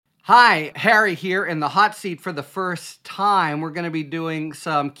Hi, Harry here in the hot seat for the first time. We're going to be doing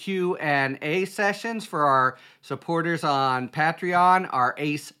some Q&A sessions for our supporters on Patreon. Our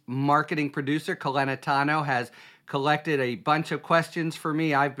ace marketing producer, Kalena Tano, has collected a bunch of questions for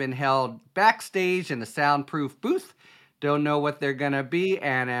me. I've been held backstage in a soundproof booth. Don't know what they're going to be,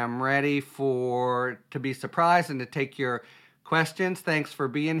 and am ready to be surprised and to take your questions. Thanks for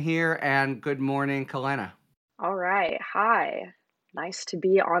being here, and good morning, Kalena. All right. Hi. Nice to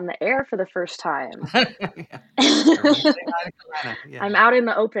be on the air for the first time. Yeah. Everybody say hi to Kalena. Yeah. I'm out in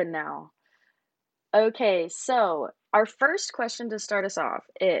the open now. Okay, so our first question to start us off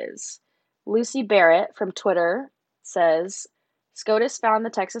is Lucy Barrett from Twitter says SCOTUS found the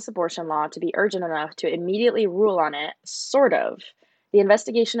Texas abortion law to be urgent enough to immediately rule on it, sort of. The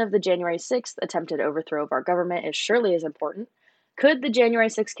investigation of the January 6th attempted overthrow of our government is surely as important. Could the January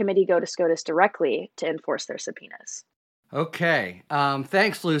 6th committee go to SCOTUS directly to enforce their subpoenas? Okay.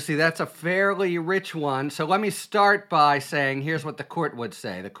 Thanks, Lucy. That's a fairly rich one. So let me start by saying here's what the court would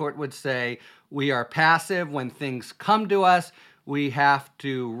say. The court would say we are passive when things come to us. We have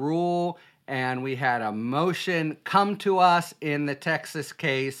to rule. And we had a motion come to us in the Texas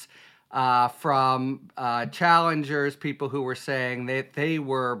case from challengers, people who were saying that they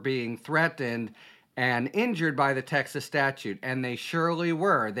were being threatened and injured by the Texas statute. And they surely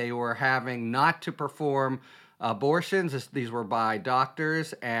were. They were having not to perform abortions. These were by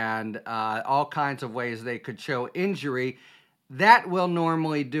doctors, and all kinds of ways they could show injury. That will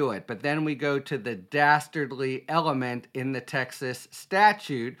normally do it. But then we go to the dastardly element in the Texas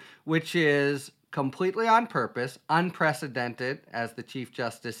statute, which is completely on purpose, unprecedented, as the Chief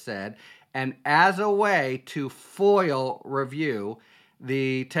Justice said, and as a way to foil review,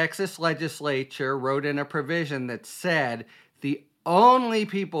 the Texas legislature wrote in a provision that said the only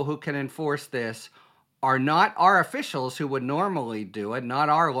people who can enforce this are not our officials who would normally do it, not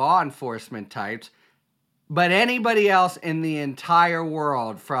our law enforcement types, but anybody else in the entire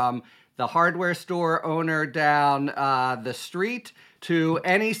world, from the hardware store owner down the street to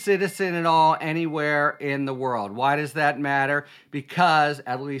any citizen at all, anywhere in the world. Why does that matter? Because,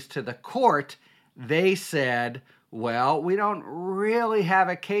 at least to the court, they said, well, we don't really have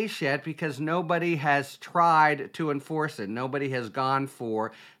a case yet because nobody has tried to enforce it. Nobody has gone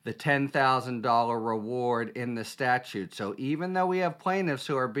for the $10,000 reward in the statute. So even though we have plaintiffs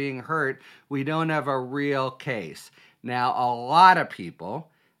who are being hurt, we don't have a real case. Now, a lot of people,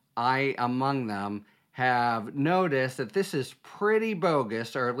 I among them, have noticed that this is pretty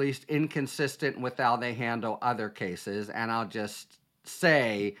bogus, or at least inconsistent with how they handle other cases. And I'll just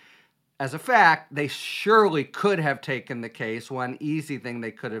say, as a fact, they surely could have taken the case. One easy thing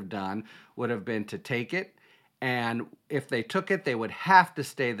they could have done would have been to take it. And if they took it, they would have to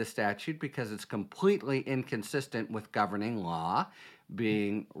stay the statute because it's completely inconsistent with governing law,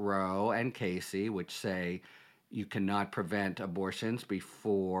 being Roe and Casey, which say you cannot prevent abortions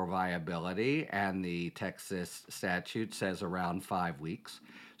before viability, and the Texas statute says around 5 weeks.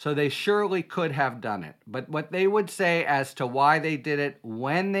 So they surely could have done it. But what they would say as to why they did it,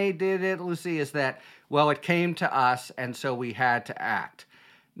 when they did it, Lucy, is that, well, it came to us, and so we had to act.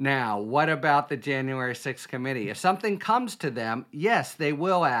 Now, what about the January 6th committee? If something comes to them, yes, they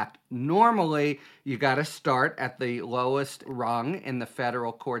will act. Normally, you got to start at the lowest rung in the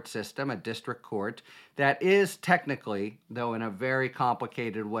federal court system, a district court. That is technically, though in a very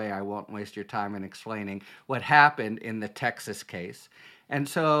complicated way, I won't waste your time in explaining what happened in the Texas case. And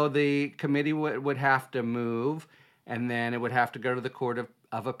so the committee would have to move, and then it would have to go to the Court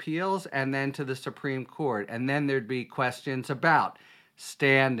of Appeals, and then to the Supreme Court. And then there'd be questions about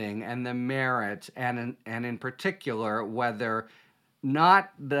standing and the merits, and in particular, whether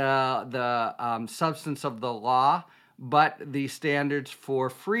not the substance of the law, but the standards for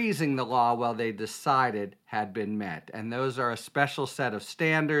freezing the law while they decided had been met. And those are a special set of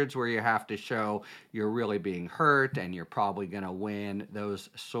standards where you have to show you're really being hurt and you're probably going to win, those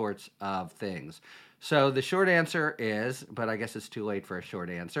sorts of things. So the short answer is, but I guess it's too late for a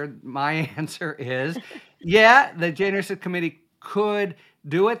short answer. My answer is, yeah, the January 6th committee could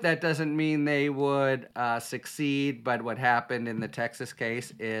do it. That doesn't mean they would succeed, but what happened in the Texas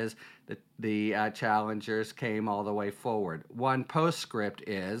case is that the challengers came all the way forward. One postscript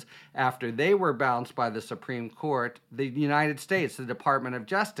is, after they were bounced by the Supreme Court, the United States, the Department of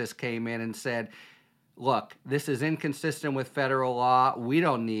Justice, came in and said, look, this is inconsistent with federal law. We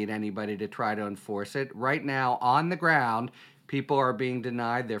don't need anybody to try to enforce it. Right now, on the ground, people are being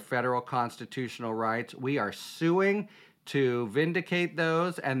denied their federal constitutional rights. We are suing to vindicate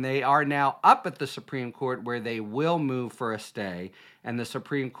those, and they are now up at the Supreme Court, where they will move for a stay, and the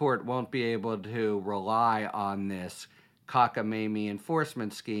Supreme Court won't be able to rely on this cockamamie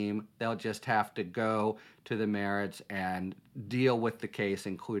enforcement scheme. They'll just have to go to the merits and deal with the case,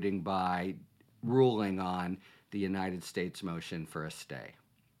 including by ruling on the United States motion for a stay.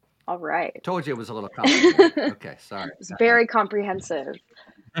 All right. Told you it was a little complicated. Okay, sorry. It's very comprehensive.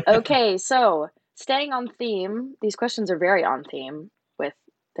 Okay, so staying on theme, these questions are very on theme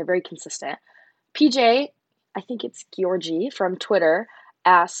they're very consistent. PJ, I think it's Georgie from Twitter,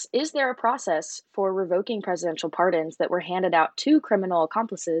 asks, is there a process for revoking presidential pardons that were handed out to criminal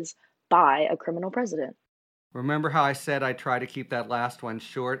accomplices by a criminal president? Remember how I said I try to keep that last one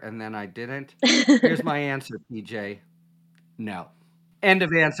short and then I didn't? Here's my answer, PJ. No. End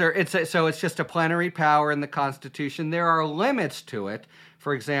of answer. So it's just a plenary power in the Constitution. There are limits to it.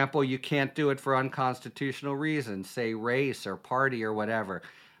 For example, you can't do it for unconstitutional reasons, say race or party or whatever.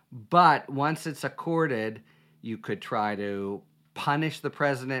 But once it's accorded, you could try to punish the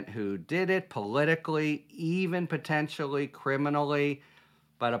president who did it politically, even potentially criminally.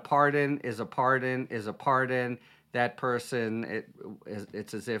 But a pardon is a pardon is a pardon. That person,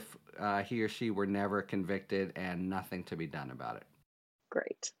 it's as if he or she were never convicted and nothing to be done about it.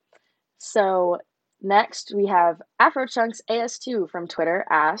 Great. So next we have AfroChunks AS2 from Twitter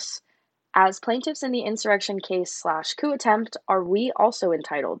asks, as plaintiffs in the insurrection case / coup attempt, are we also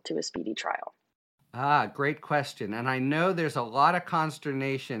entitled to a speedy trial? Great question. And I know there's a lot of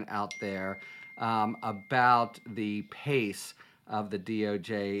consternation out there about the pace of the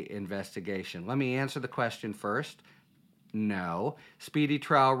DOJ investigation. Let me answer the question first. No. Speedy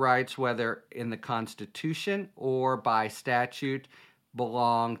trial rights, whether in the Constitution or by statute,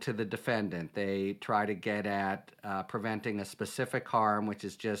 belong to the defendant. They try to get at preventing a specific harm, which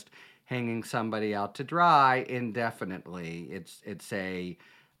is just hanging somebody out to dry indefinitely. It's a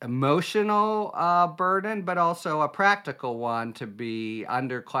emotional burden, but also a practical one to be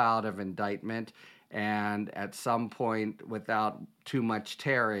under cloud of indictment. And at some point, without too much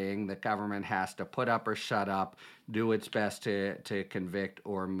tarrying, the government has to put up or shut up, do its best to convict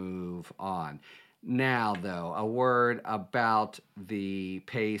or move on. Now, though, a word about the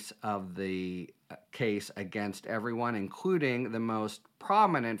pace of the case against everyone, including the most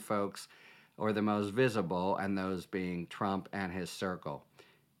prominent folks or the most visible, and those being Trump and his circle.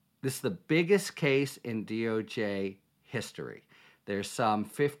 This is the biggest case in DOJ history. There's some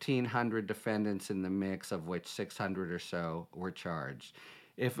 1,500 defendants in the mix, of which 600 or so were charged.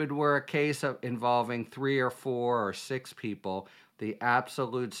 If it were a case involving 3 or 4 or 6 people, the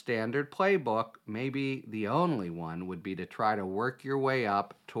absolute standard playbook, maybe the only one, would be to try to work your way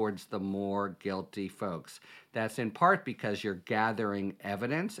up towards the more guilty folks. That's in part because you're gathering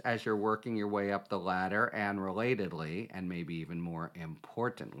evidence as you're working your way up the ladder, and relatedly, and maybe even more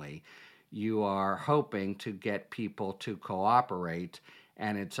importantly, you are hoping to get people to cooperate,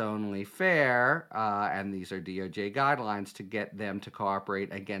 and it's only fair, and these are DOJ guidelines, to get them to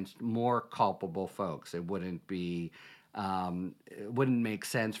cooperate against more culpable folks. It wouldn't make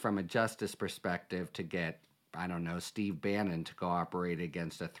sense from a justice perspective to get, I don't know, Steve Bannon to cooperate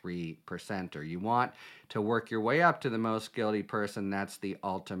against a 3%er. You want to work your way up to the most guilty person. That's the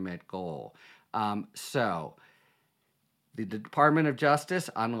ultimate goal. So the Department of Justice,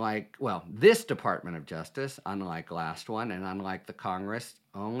 this Department of Justice, unlike last one, and unlike the Congress,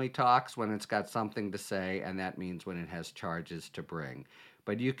 only talks when it's got something to say, and that means when it has charges to bring.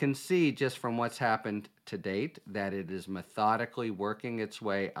 But you can see just from what's happened to date that it is methodically working its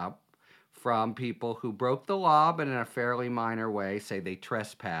way up from people who broke the law, but in a fairly minor way, say they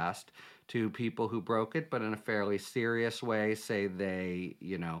trespassed, to people who broke it, but in a fairly serious way, say they,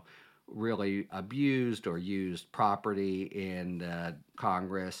 really abused or used property in the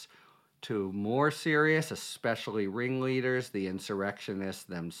Congress, to more serious, especially ringleaders, the insurrectionists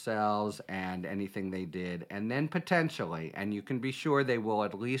themselves, and anything they did. And then potentially, and you can be sure they will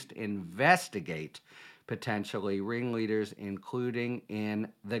at least investigate potentially ringleaders, including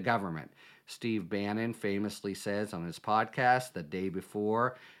in the government. Steve Bannon famously says on his podcast the day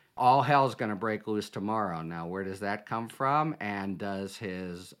before, all hell's going to break loose tomorrow. Now, where does that come from? And does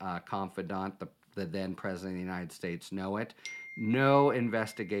his confidant, the then President of the United States, know it? No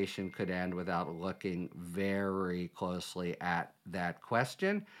investigation could end without looking very closely at that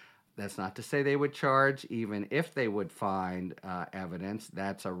question. That's not to say they would charge, even if they would find evidence.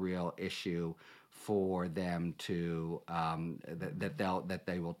 That's a real issue for them to that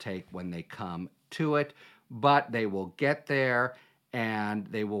they will take when they come to it. But they will get there, and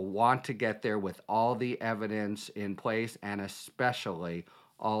they will want to get there with all the evidence in place, and especially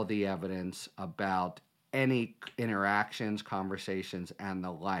all the evidence about any interactions, conversations, and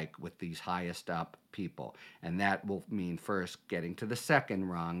the like with these highest up people. And that will mean first getting to the second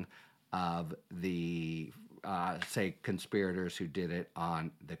rung of the say, conspirators who did it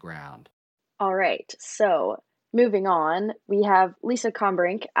on the ground. All right, so moving on, we have Lisa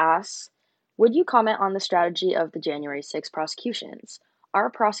Combrink asks, would you comment on the strategy of the January 6 prosecutions? Are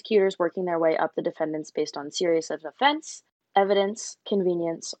prosecutors working their way up the defendants based on seriousness of offense, evidence,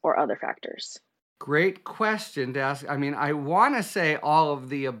 convenience, or other factors? Great question to ask. I mean, I want to say all of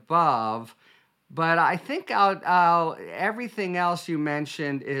the above, but I think everything else you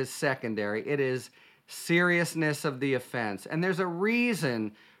mentioned is secondary. It is seriousness of the offense, and there's a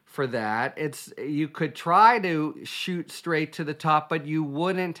reason for that. You could try to shoot straight to the top, but you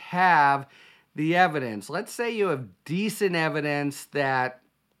wouldn't have the evidence. Let's say you have decent evidence that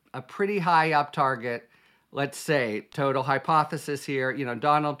a pretty high up target, let's say, total hypothesis here,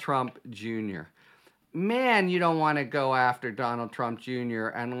 Donald Trump Jr. Man, you don't want to go after Donald Trump Jr.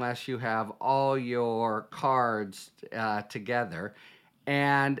 unless you have all your cards together.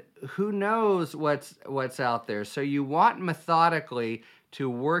 And who knows what's out there. So you want methodically to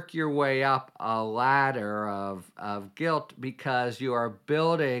work your way up a ladder of guilt, because you are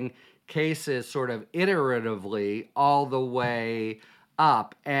building cases sort of iteratively all the way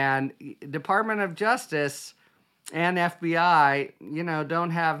up. And Department of Justice and FBI, don't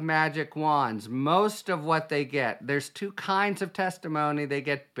have magic wands. Most of what they get, there's two kinds of testimony. They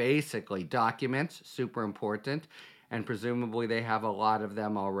get basically documents, super important, and presumably they have a lot of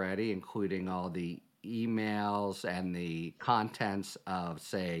them already, including all the emails and the contents of,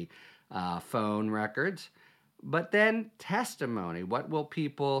 say, phone records. But then testimony. What will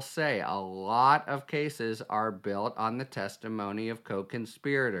people say? A lot of cases are built on the testimony of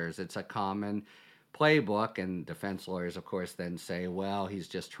co-conspirators. It's a common playbook, and defense lawyers, of course, then say, well, he's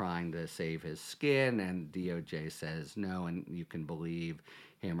just trying to save his skin, and DOJ says no, and you can believe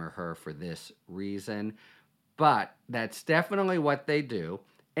him or her for this reason. But that's definitely what they do,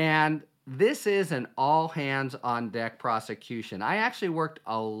 and this is an all-hands-on-deck prosecution. I actually worked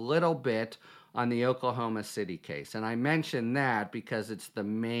a little bit on the Oklahoma City case, and I mention that because it's the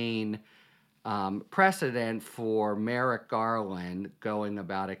main precedent for Merrick Garland going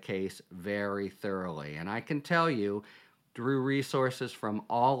about a case very thoroughly. And I can tell you, drew resources from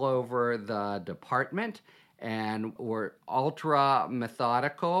all over the department and were ultra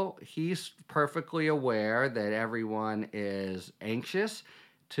methodical. He's perfectly aware that everyone is anxious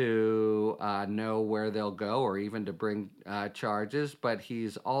to know where they'll go or even to bring charges, but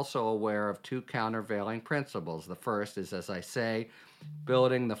he's also aware of two countervailing principles. The first is, as I say,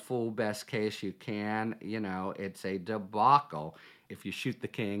 building the full best case you can. It's a debacle if you shoot the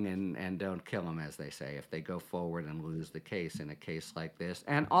king and don't kill him, as they say, if they go forward and lose the case in a case like this.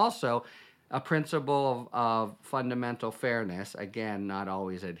 And also a principle of fundamental fairness, again, not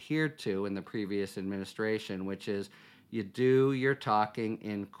always adhered to in the previous administration, which is you do your talking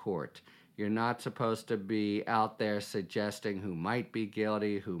in court. You're not supposed to be out there suggesting who might be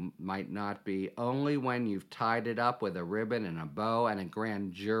guilty, who might not be. Only when you've tied it up with a ribbon and a bow and a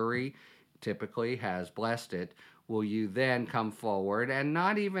grand jury typically has blessed it, will you then come forward, and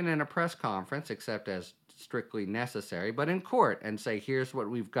not even in a press conference, except as strictly necessary, but in court and say, here's what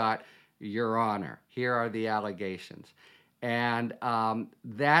we've got, Your Honor. Here are the allegations. And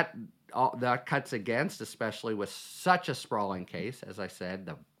that cuts against, especially with such a sprawling case, as I said,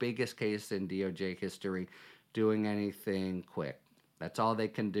 the biggest case in DOJ history, doing anything quick. That's all they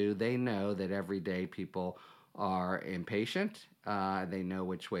can do. They know that every day people are impatient. They know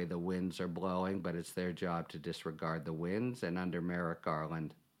which way the winds are blowing, but it's their job to disregard the winds, and under Merrick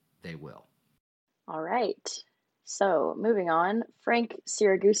Garland, they will. All right. So, moving on, Frank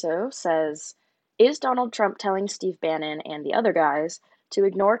Siraguso says, is Donald Trump telling Steve Bannon and the other guys to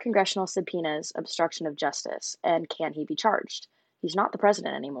ignore congressional subpoenas, obstruction of justice, and can he be charged? He's not the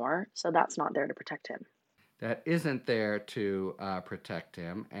president anymore, so that's not there to protect him. That isn't there to protect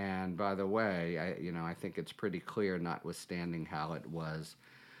him. And by the way, I think it's pretty clear, notwithstanding how it was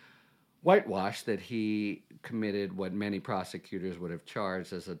whitewashed, that he committed what many prosecutors would have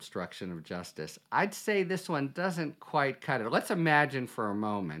charged as obstruction of justice. I'd say this one doesn't quite cut it. Let's imagine for a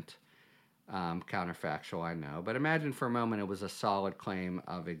moment, counterfactual, I know, but imagine for a moment it was a solid claim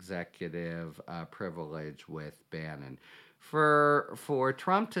of executive privilege with Bannon. For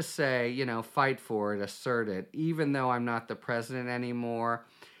Trump to say, fight for it, assert it, even though I'm not the president anymore,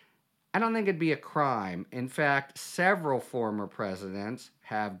 I don't think it'd be a crime. In fact, several former presidents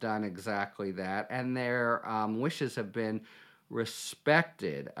have done exactly that, and their wishes have been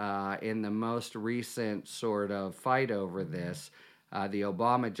respected. In the most recent sort of fight over this, the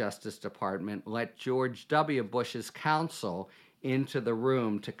Obama Justice Department let George W. Bush's counsel into the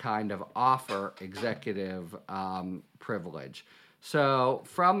room to kind of offer executive privilege. So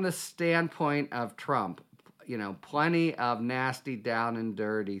from the standpoint of Trump, plenty of nasty, down and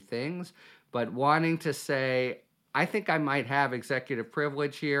dirty things, but wanting to say, I think I might have executive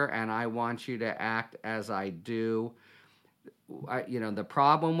privilege here, and I want you to act as I do. The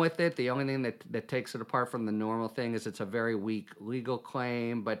problem with it, the only thing that takes it apart from the normal thing is it's a very weak legal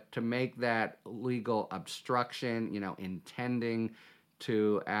claim. But to make that legal obstruction, intending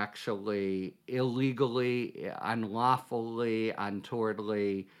to actually illegally, unlawfully,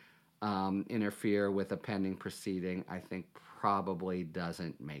 untowardly interfere with a pending proceeding, I think probably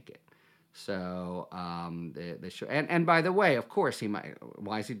doesn't make it. So and by the way, of course, he might.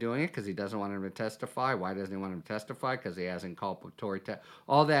 Why is he doing it? Because he doesn't want him to testify. Why doesn't he want him to testify? Because he has inculpatory.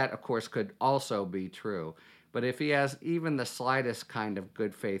 All that, of course, could also be true. But if he has even the slightest kind of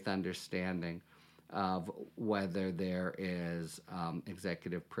good faith understanding of whether there is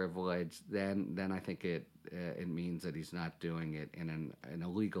executive privilege, then I think it means that he's not doing it in a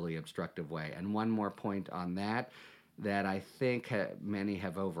legally obstructive way. And one more point on that I think many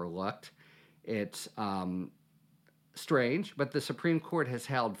have overlooked. It's strange, but the Supreme Court has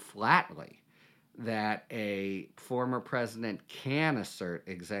held flatly that a former president can assert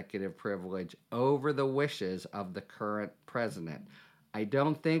executive privilege over the wishes of the current president. I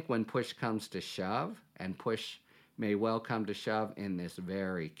don't think when push comes to shove, and push may well come to shove in this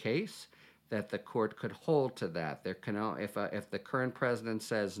very case, that the court could hold to that. There can, if the current president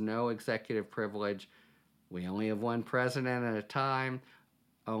says no executive privilege, we only have one president at a time.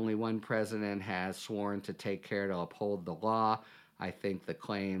 Only one president has sworn to take care to uphold the law. I think the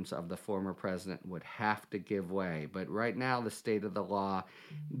claims of the former president would have to give way. But right now, the state of the law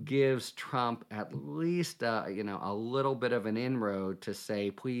gives Trump at least a little bit of an inroad to say,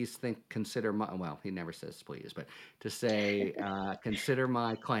 please consider my. Well, he never says please, but to say consider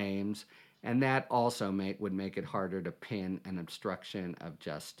my claims, and that also would make it harder to pin an obstruction of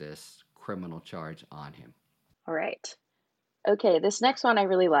justice criminal charge on him. All right. Okay, this next one I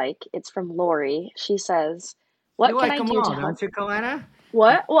really like. It's from Lori. She says, "What You can like I them do all, to help?" don't you, Kalena?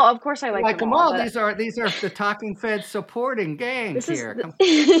 What? Well, of course I You like like them them all, all. but These are the Talking Feds supporting gangs this is here.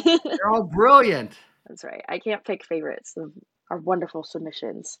 They're all brilliant. That's right. I can't pick favorites of our wonderful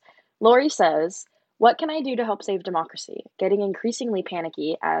submissions. Lori says, "What can I do to help save democracy? Getting increasingly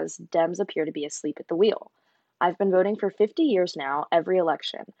panicky as Dems appear to be asleep at the wheel. I've been voting for 50 years now, every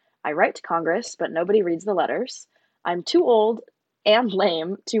election. I write to Congress, but nobody reads the letters. I'm too old and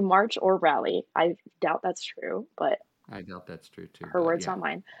lame to march or rally." I doubt that's true, but I doubt that's true too, her but words, yeah. not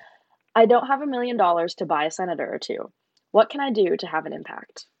mine. "I don't have $1 million to buy a senator or two. What can I do to have an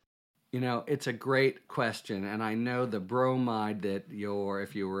impact?" It's a great question, and I know the bromide that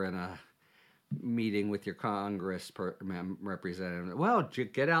if you were in a meeting with your Congress representative, well,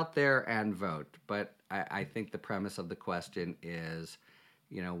 get out there and vote. But I think the premise of the question is,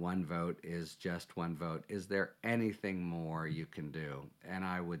 one vote is just one vote. Is there anything more you can do? And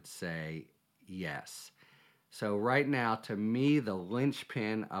I would say yes. So right now, to me, the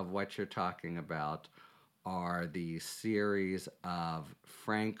linchpin of what you're talking about are the series of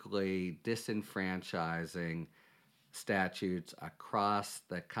frankly disenfranchising statutes across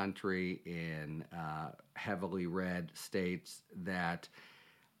the country in heavily red states that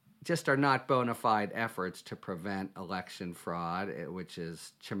just are not bona fide efforts to prevent election fraud, which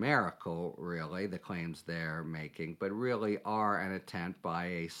is chimerical, really, the claims they're making, but really are an attempt by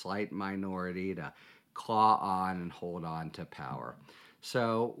a slight minority to claw on and hold on to power.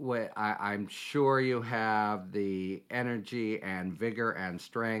 So I'm sure you have the energy and vigor and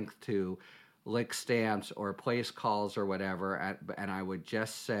strength to lick stamps or place calls or whatever, and I would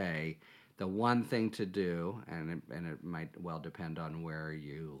just say the one thing to do, and it might well depend on where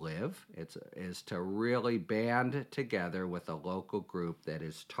you live, is to really band together with a local group that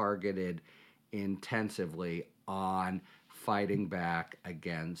is targeted intensively on fighting back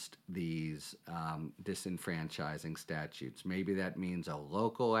against these disenfranchising statutes. Maybe that means a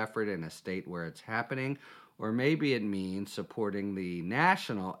local effort in a state where it's happening, or maybe it means supporting the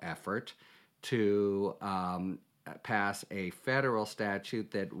national effort to pass a federal statute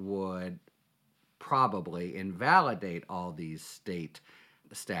that would probably invalidate all these state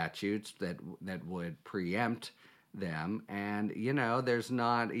statutes that would preempt them. And there's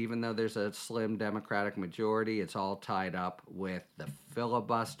not, even though there's a slim Democratic majority, it's all tied up with the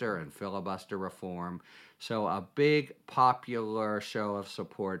filibuster and filibuster reform. So a big popular show of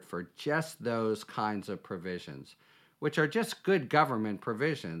support for just those kinds of provisions, which are just good government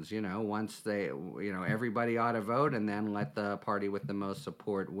provisions. Once everybody ought to vote and then let the party with the most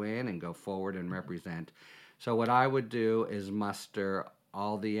support win and go forward and represent. So what I would do is muster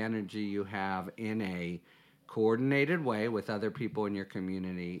all the energy you have in a coordinated way with other people in your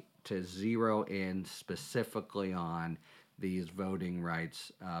community to zero in specifically on these voting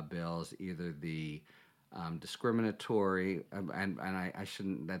rights bills, either the discriminatory, and I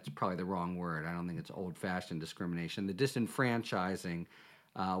shouldn't, that's probably the wrong word. I don't think it's old-fashioned discrimination. The disenfranchising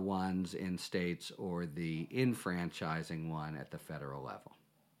ones in states, or the enfranchising one at the federal level.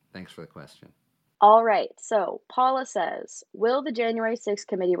 Thanks for the question. All right, so Paula says, will the January 6th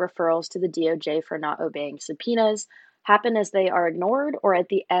committee referrals to the DOJ for not obeying subpoenas happen as they are ignored or at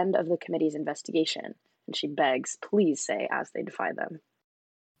the end of the committee's investigation? And she begs, please say as they defy them.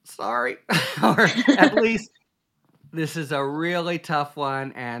 Sorry. Or at least this is a really tough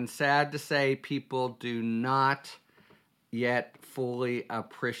one, and sad to say, people do not yet fully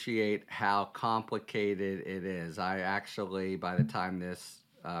appreciate how complicated it is. I actually, by the time this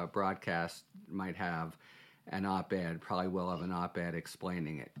broadcast, might have an op-ed, probably will have an op-ed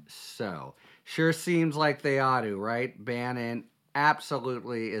explaining it. So, sure seems like they ought to, right? Bannon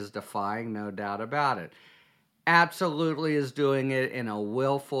absolutely is defying, no doubt about it. Absolutely is doing it in a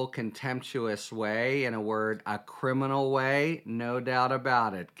willful, contemptuous way, in a word, a criminal way, no doubt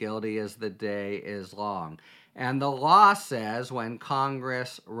about it. Guilty as the day is long. And the law says when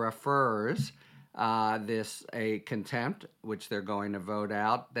Congress refers a contempt, which they're going to vote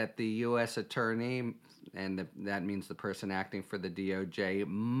out, that the U.S. attorney, and that means the person acting for the DOJ,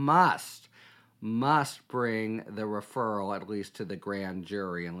 must bring the referral at least to the grand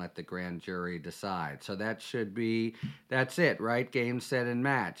jury and let the grand jury decide. So that's it, right? Game, set, and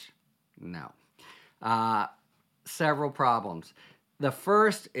match. No. Several problems. The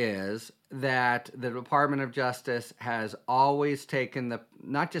first is that the Department of Justice has always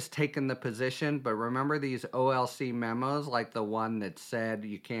not just taken the position, but remember these OLC memos, like the one that said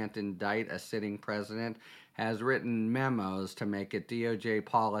you can't indict a sitting president, has written memos to make it DOJ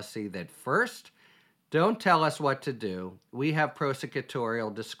policy that first, don't tell us what to do. We have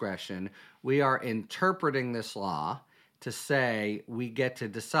prosecutorial discretion. We are interpreting this law to say we get to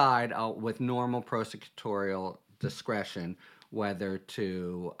decide with normal prosecutorial discretion whether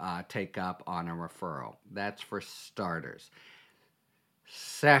to take up on a referral. That's for starters.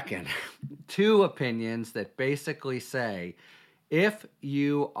 Second, two opinions that basically say if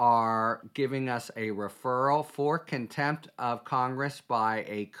you are giving us a referral for contempt of Congress by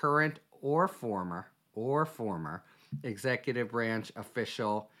a current or former executive branch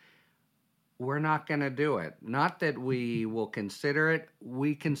official, we're not going to do it. Not that we will consider it.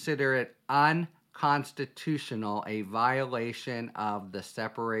 We consider it unconstitutional, a violation of the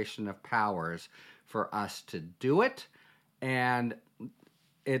separation of powers for us to do it, and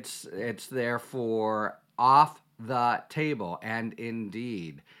it's therefore off the table. And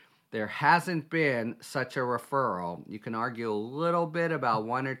indeed, there hasn't been such a referral. You can argue a little bit about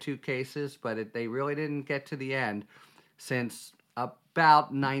one or two cases, but they really didn't get to the end since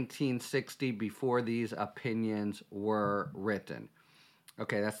about 1960, before these opinions were written.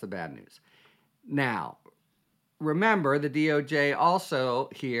 Okay, that's the bad news. Now, remember, the DOJ also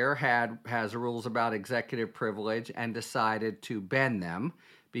here has rules about executive privilege and decided to bend them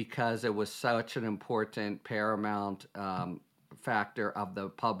because it was such an important, paramount factor of the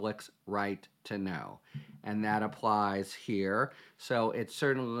public's right to know. And that applies here. So it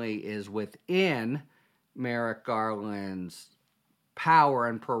certainly is within Merrick Garland's power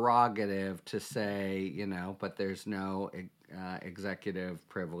and prerogative to say, but there's no executive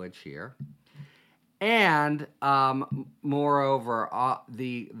privilege here. And moreover,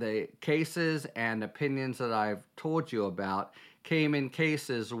 the cases and opinions that I've told you about came in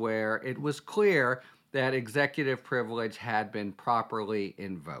cases where it was clear that executive privilege had been properly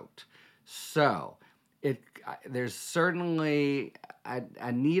invoked. So there's certainly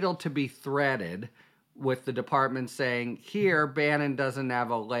a needle to be threaded with the department saying, here, Bannon doesn't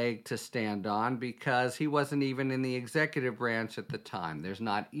have a leg to stand on because he wasn't even in the executive branch at the time. There's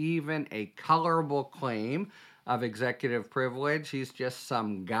not even a colorable claim of executive privilege. He's just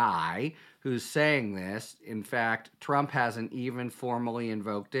some guy who's saying this. In fact, Trump hasn't even formally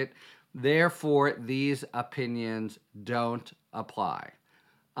invoked it. Therefore, these opinions don't apply.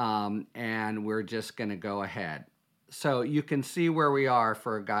 And we're just going to go ahead. So you can see where we are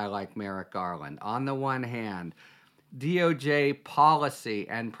for a guy like Merrick Garland. On the one hand, DOJ policy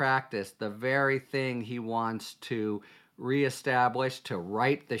and practice, the very thing he wants to reestablish, to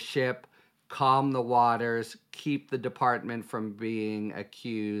right the ship, calm the waters, keep the department from being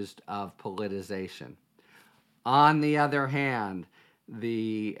accused of politicization. On the other hand,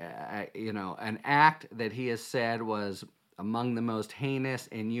 an act that he has said was among the most heinous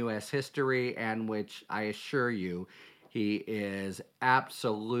in U.S. history, and which I assure you he is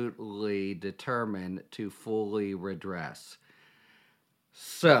absolutely determined to fully redress.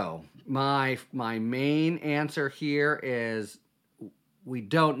 So my main answer here is we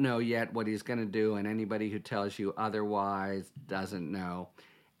don't know yet what he's going to do, and anybody who tells you otherwise doesn't know.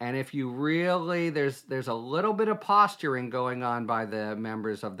 And if you really, there's a little bit of posturing going on by the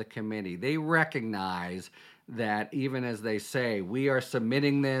members of the committee. They recognize that even as they say, we are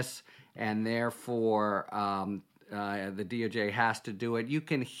submitting this, and therefore the DOJ has to do it. You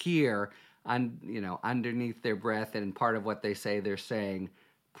can hear, underneath their breath, and part of what they say, they're saying,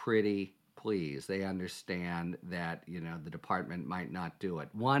 pretty please. They understand that, the department might not do it.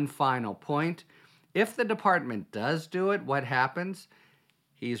 One final point. If the department does do it, what happens?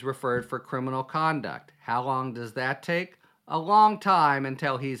 He's referred for criminal conduct. How long does that take? A long time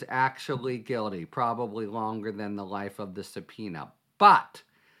until he's actually guilty, probably longer than the life of the subpoena. But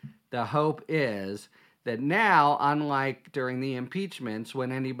the hope is that now, unlike during the impeachments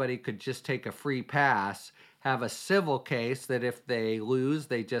when anybody could just take a free pass, have a civil case that if they lose,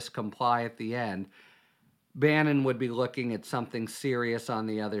 they just comply at the end, Bannon would be looking at something serious on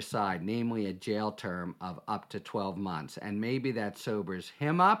the other side, namely a jail term of up to 12 months. And maybe that sobers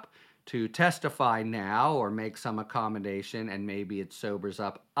him up to testify now or make some accommodation, and maybe it sobers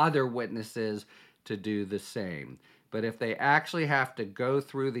up other witnesses to do the same. But if they actually have to go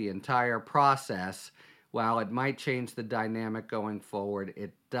through the entire process, while it might change the dynamic going forward,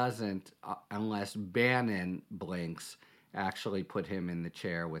 it doesn't, unless Bannon blinks, actually put him in the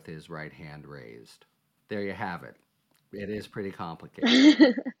chair with his right hand raised. There you have it. It is pretty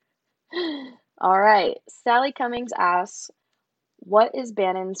complicated. All right. Sally Cummings asks, what is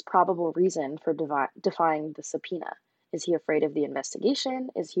Bannon's probable reason for defying the subpoena? Is he afraid of the investigation?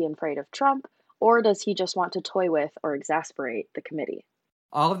 Is he afraid of Trump? Or does he just want to toy with or exasperate the committee?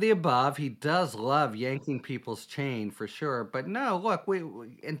 All of the above. He does love yanking people's chain for sure. But no, look, we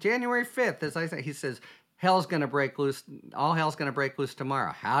in January 5th, as I said, he says, hell's going to break loose. All hell's going to break loose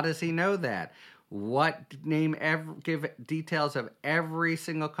tomorrow. How does he know that? Give details of every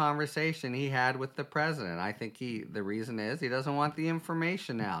single conversation he had with the president. I think the reason is he doesn't want the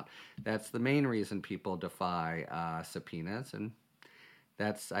information out. That's the main reason people defy subpoenas, and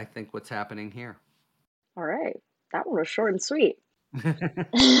that's, I think, what's happening here. All right. That one was short and sweet.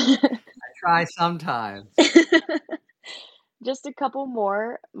 I try sometimes. Just a couple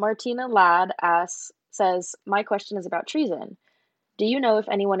more. Martina Ladd says, my question is about treason. Do you know if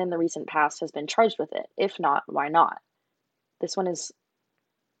anyone in the recent past has been charged with it? If not, why not? This one is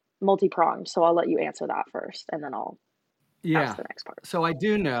multi-pronged, so I'll let you answer that first, and then I'll ask the next part. So I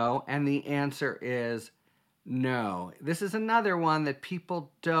do know, and the answer is no. This is another one that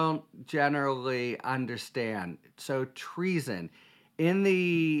people don't generally understand. So treason. In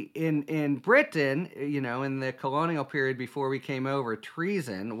Britain, in the colonial period before we came over,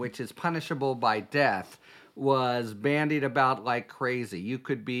 treason, which is punishable by death, was bandied about like crazy. You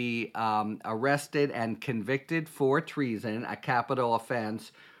could be arrested and convicted for treason, a capital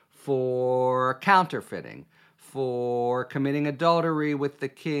offense, for counterfeiting, for committing adultery with the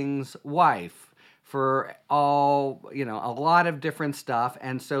king's wife, for a lot of different stuff.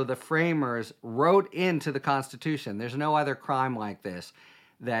 And so the framers wrote into the Constitution, there's no other crime like this,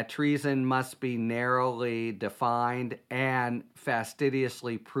 that treason must be narrowly defined and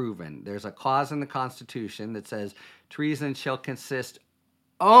fastidiously proven. There's a clause in the Constitution that says treason shall consist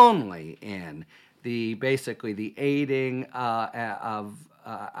only in basically the aiding of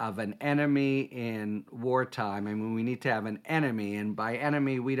an enemy in wartime. I mean, we need to have an enemy, and by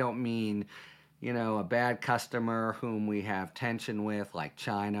enemy we don't mean a bad customer whom we have tension with, like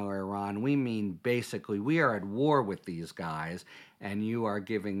China or Iran. We mean basically we are at war with these guys, and you are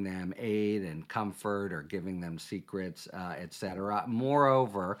giving them aid and comfort or giving them secrets, etc.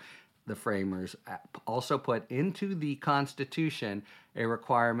 Moreover, the framers also put into the Constitution a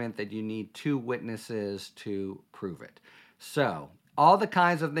requirement that you need 2 witnesses to prove it. So all the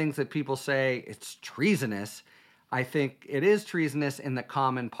kinds of things that people say it's treasonous, I think it is treasonous in the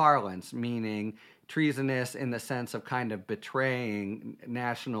common parlance, meaning treasonous in the sense of kind of betraying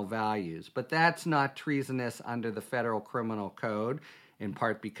national values. But that's not treasonous under the Federal Criminal Code, in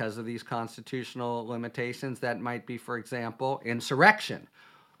part because of these constitutional limitations. That might be, for example, insurrection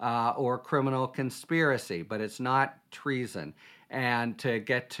or criminal conspiracy, but it's not treason. And to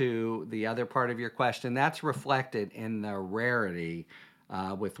get to the other part of your question, that's reflected in the rarity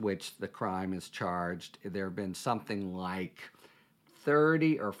with which the crime is charged. There have been something like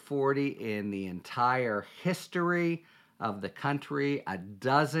 30 or 40 in the entire history of the country, a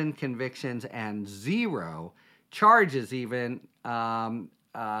dozen convictions and 0 charges even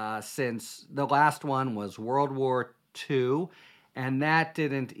since the last one was World War II. And that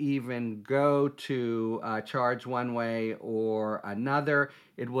didn't even go to charge one way or another.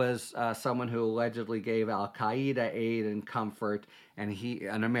 It was someone who allegedly gave Al Qaeda aid and comfort, and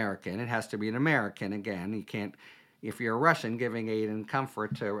an American. It has to be an American again. You can't, if you're a Russian giving aid and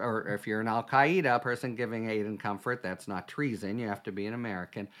comfort to, or if you're an Al Qaeda person giving aid and comfort, that's not treason. You have to be an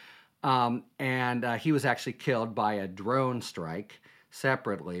American. And he was actually killed by a drone strike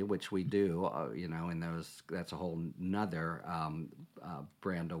separately, which we do, in those, that's a whole nother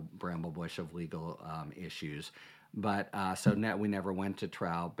bramble bush of legal issues. But so we never went to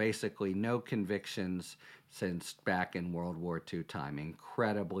trial. Basically, no convictions since back in World War II time.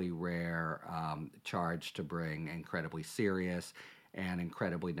 Incredibly rare charge to bring, incredibly serious, and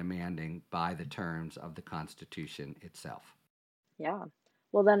incredibly demanding by the terms of the Constitution itself. Yeah.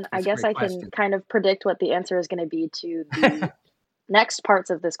 Well, then I That's a guess great I can question. kind of predict what the answer is going to be to the next parts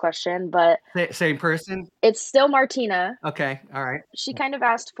of this question, but Same person? it's still Martina. Okay, all right. She kind of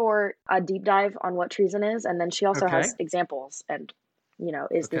asked for a deep dive on what treason is, and then she also Okay, has examples and,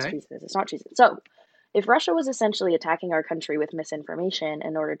 is this okay. treason? Is this not treason? So, if Russia was essentially attacking our country with misinformation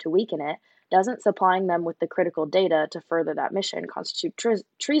in order to weaken it, doesn't supplying them with the critical data to further that mission constitute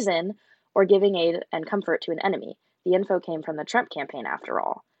treason or giving aid and comfort to an enemy? The info came from the Trump campaign, after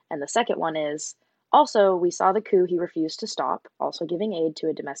all. And the second one is also, we saw the coup he refused to stop, also giving aid to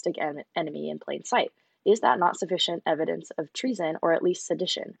a domestic enemy in plain sight. Is that not sufficient evidence of treason or at least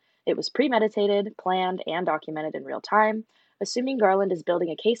sedition? It was premeditated, planned, and documented in real time. Assuming Garland is building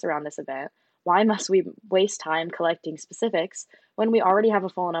a case around this event, why must we waste time collecting specifics when we already have a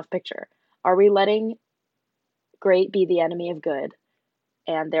full enough picture? Are we letting great be the enemy of good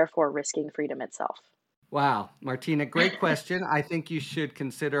and therefore risking freedom itself? Wow, Martina, great question. I think you should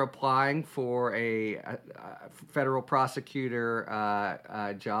consider applying for a federal prosecutor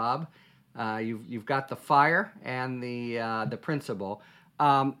job. You've got the fire and the principle.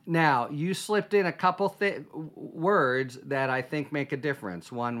 Now, you slipped in a couple words that I think make a difference.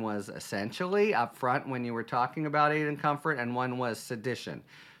 One was essentially up front when you were talking about aid and comfort, and one was sedition.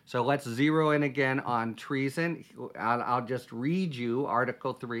 So let's zero in again on treason. I'll just read you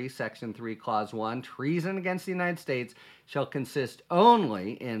Article 3, Section 3, Clause 1. Treason against the United States shall consist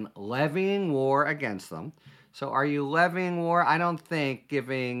only in levying war against them. So are you levying war? I don't think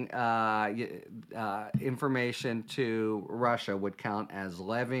giving information to Russia would count as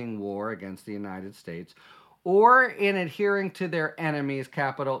levying war against the United States, or in adhering to their enemies,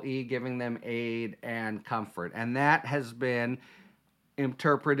 capital E, giving them aid and comfort. And that has been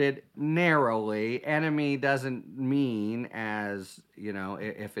interpreted narrowly. Enemy doesn't mean, as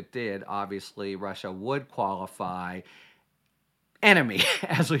if it did, obviously Russia would qualify. Enemy,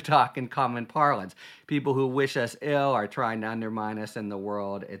 as we talk in common parlance, people who wish us ill, are trying to undermine us in the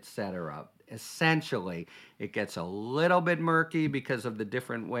world, etc. Essentially, it gets a little bit murky because of the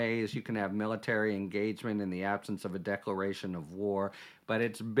different ways you can have military engagement in the absence of a declaration of war, but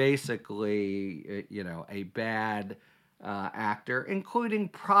it's basically, a bad actor, including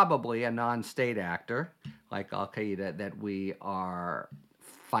probably a non-state actor like Al Qaeda, that we are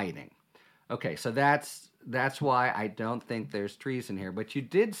fighting. Okay, so that's why I don't think there's treason here. But you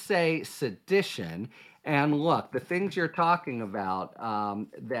did say sedition, and look, the things you're talking about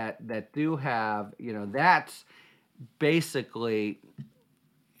that do have, that's basically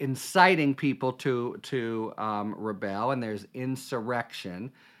inciting people to rebel, and there's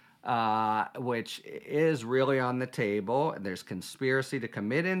insurrection, which is really on the table. There's conspiracy to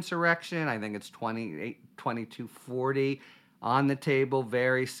commit insurrection. I think it's 2240 on the table.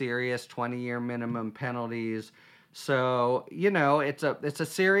 Very serious, 20-year minimum penalties. So it's a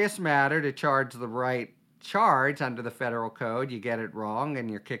serious matter to charge the right charge under the federal code. You get it wrong,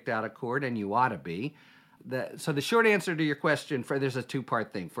 and you're kicked out of court, and you ought to be. So the short answer to your question, there's a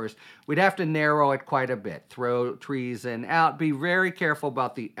two-part thing. First, we'd have to narrow it quite a bit. Throw treason out. Be very careful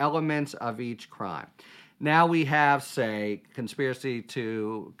about the elements of each crime. Now we have, say, conspiracy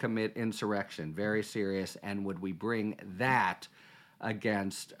to commit insurrection, very serious, and would we bring that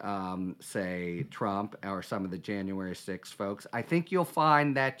against, say, Trump or some of the January 6th folks? I think you'll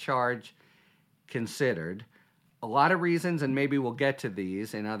find that charge considered. A lot of reasons, and maybe we'll get to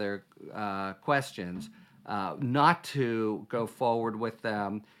these in other questions, not to go forward with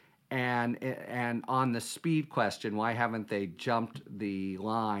them. And on the speed question, why haven't they jumped the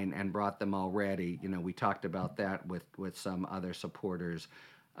line and brought them already? We talked about that with some other supporters'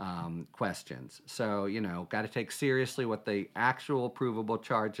 questions. So, got to take seriously what the actual provable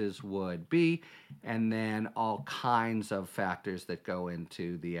charges would be, and then all kinds of factors that go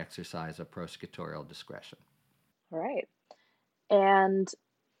into the exercise of prosecutorial discretion. All right. And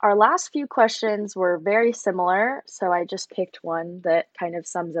Our last few questions were very similar, so I just picked one that kind of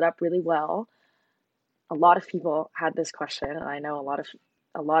sums it up really well. A lot of people had this question, and I know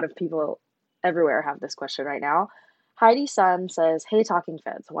a lot of people everywhere have this question right now. Heidi Sun says, "Hey, Talking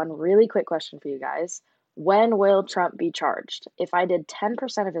Feds, one really quick question for you guys. When will Trump be charged? If I did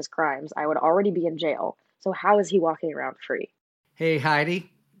 10% of his crimes, I would already be in jail. So how is he walking around free?" Hey,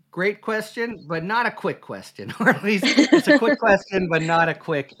 Heidi. Great question, but not a quick question. Or at least it's a quick question, but not a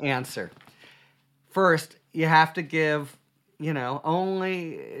quick answer. First, you have to give,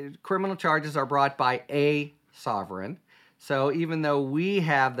 only criminal charges are brought by a sovereign. So even though we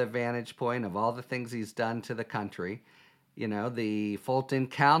have the vantage point of all the things he's done to the country, the Fulton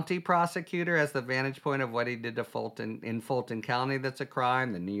County prosecutor has the vantage point of what he did to Fulton in Fulton County. That's a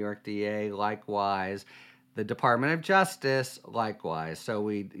crime. The New York DA, likewise. The Department of Justice, likewise. So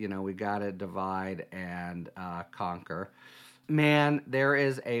we got to divide and conquer. Man, there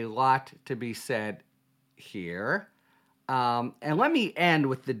is a lot to be said here. And let me end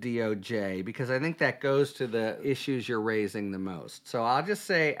with the DOJ because I think that goes to the issues you're raising the most. So I'll just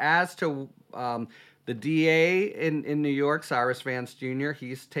say, as to the DA in New York, Cyrus Vance Jr.,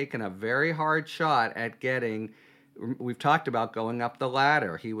 he's taken a very hard shot at getting. We've talked about going up the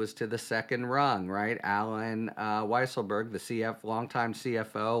ladder. He was to the second rung, right? Alan Weisselberg, the longtime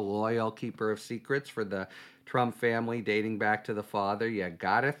CFO, loyal keeper of secrets for the Trump family dating back to the father. You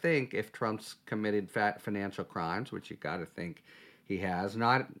got to think if Trump's committed financial crimes, which you got to think he has.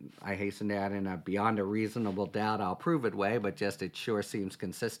 Not, I hasten to add, in a beyond a reasonable doubt, I'll prove it way, but just it sure seems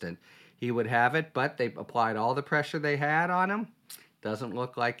consistent. He would have it, but they applied all the pressure they had on him. Doesn't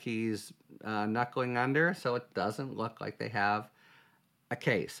look like he's knuckling under, so it doesn't look like they have a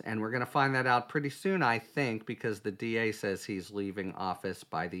case. And we're going to find that out pretty soon, I think, because the DA says he's leaving office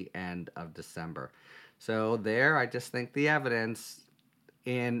by the end of December. So there, I just think the evidence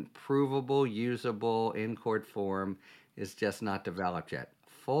in provable, usable, in-court form is just not developed yet.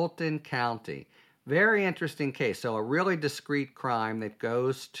 Fulton County, very interesting case. So a really discrete crime that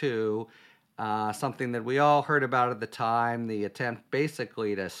goes to something that we all heard about at the time, the attempt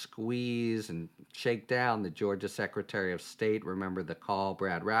basically to squeeze and shake down the Georgia Secretary of State. Remember the call,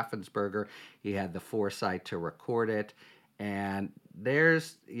 Brad Raffensperger. He had the foresight to record it. And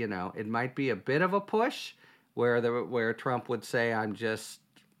there's, it might be a bit of a push where Trump would say, I'm just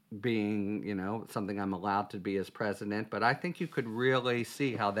being, something I'm allowed to be as president. But I think you could really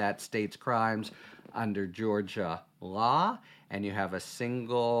see how that states crimes under Georgia law, and you have a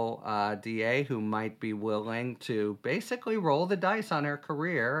single DA who might be willing to basically roll the dice on her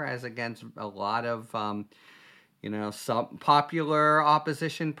career as against a lot of, some popular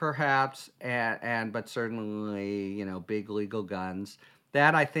opposition perhaps, but certainly, big legal guns.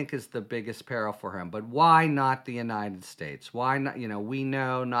 That, I think, is the biggest peril for him. But why not the United States? Why not? We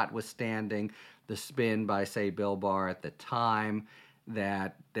know, notwithstanding the spin by, say, Bill Barr at the time,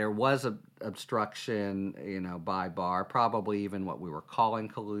 that there was obstruction, by Barr, probably even what we were calling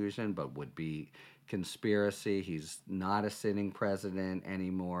collusion, but would be conspiracy. He's not a sitting president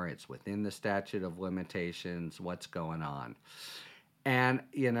anymore. It's within the statute of limitations. What's going on? And,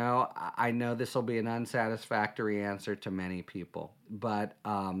 I know this will be an unsatisfactory answer to many people, but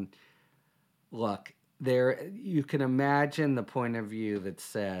look, you can imagine the point of view that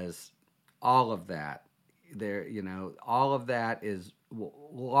says all of that, all of that is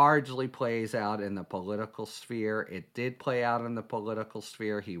largely plays out in the political sphere. It did play out in the political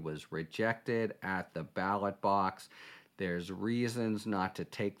sphere. He was rejected at the ballot box. There's reasons not to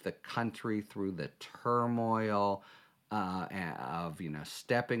take the country through the turmoil of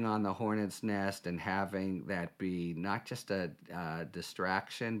stepping on the hornet's nest and having that be not just a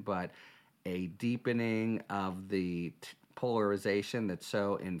distraction, but a deepening of the polarization that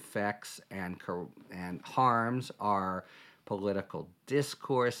so infects and harms our political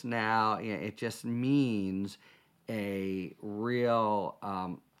discourse now. It just means a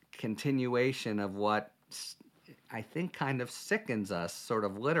real continuation of what I think kind of sickens us, sort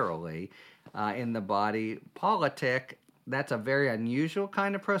of literally, in the body politic. That's a very unusual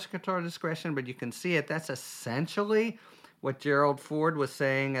kind of prosecutorial discretion, but you can see it. That's essentially what Gerald Ford was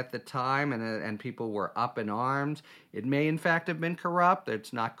saying at the time, and people were up in arms. It may, in fact, have been corrupt.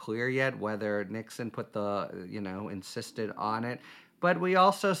 It's not clear yet whether Nixon insisted on it. But we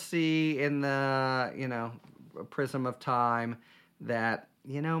also see in the, prism of time that,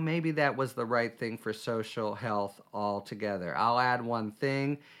 maybe that was the right thing for social health altogether. I'll add one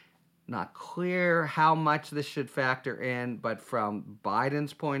thing. Not clear how much this should factor in, but from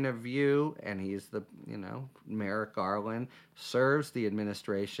Biden's point of view, and he's the, Merrick Garland, serves the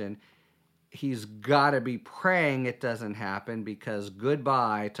administration, he's got to be praying it doesn't happen, because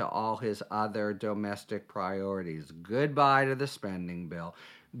goodbye to all his other domestic priorities. Goodbye to the spending bill.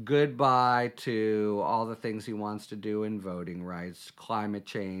 Goodbye to all the things he wants to do in voting rights, climate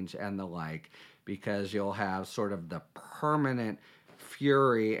change, and the like, because you'll have sort of the permanent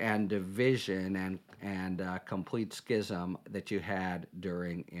fury and division and complete schism that you had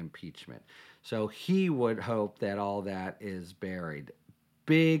during impeachment. So he would hope that all that is buried.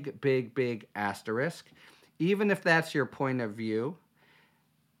 Big, big, big asterisk. Even if that's your point of view,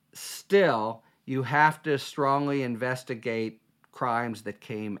 still, you have to strongly investigate crimes that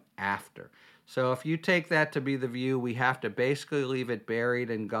came after. So if you take that to be the view, we have to basically leave it buried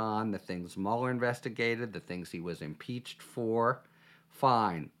and gone. The things Mueller investigated, the things he was impeached for,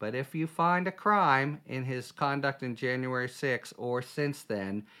 fine. But if you find a crime in his conduct in January 6th or since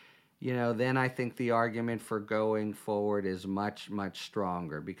then, then I think the argument for going forward is much, much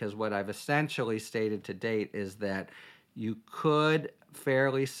stronger, because what I've essentially stated to date is that you could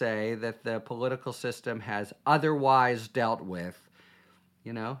fairly say that the political system has otherwise dealt with,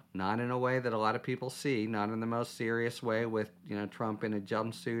 not in a way that a lot of people see, not in the most serious way with, Trump in a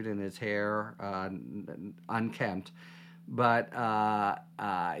jumpsuit and his hair unkempt, but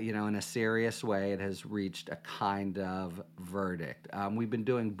in a serious way, it has reached a kind of verdict. We've been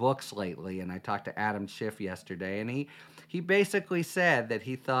doing books lately, and I talked to Adam Schiff yesterday, and he basically said that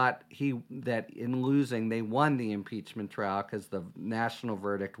he thought that in losing, they won the impeachment trial because the national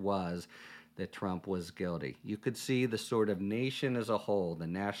verdict was that Trump was guilty. You could see the sort of nation as a whole, the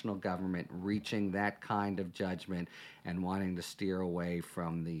national government, reaching that kind of judgment and wanting to steer away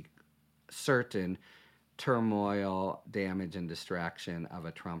from the certain turmoil, damage, and distraction of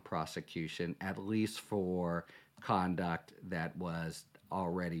a Trump prosecution, at least for conduct that was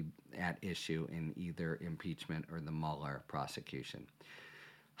already at issue in either impeachment or the Mueller prosecution.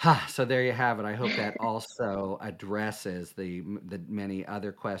 So there you have it. I hope that also addresses the many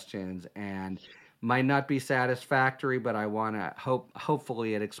other questions, and might not be satisfactory, but I want to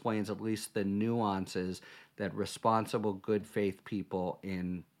hopefully it explains at least the nuances that responsible, good faith people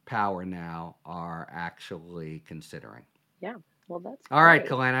in power now are actually considering. Yeah, well, that's All right,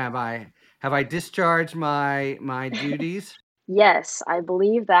 great. Kalena, have I discharged my duties? Yes, I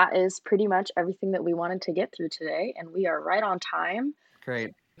believe that is pretty much everything that we wanted to get through today, and we are right on time.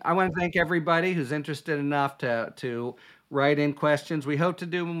 Great. I want to thank everybody who's interested enough to write in questions. We hope to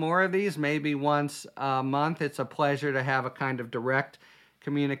do more of these, maybe once a month. It's a pleasure to have a kind of direct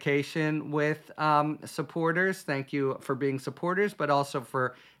communication with supporters. Thank you for being supporters, but also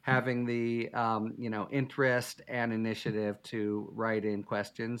for having the interest and initiative to write in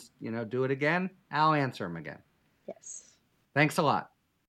questions. Do it again. I'll answer them again. Yes. Thanks a lot.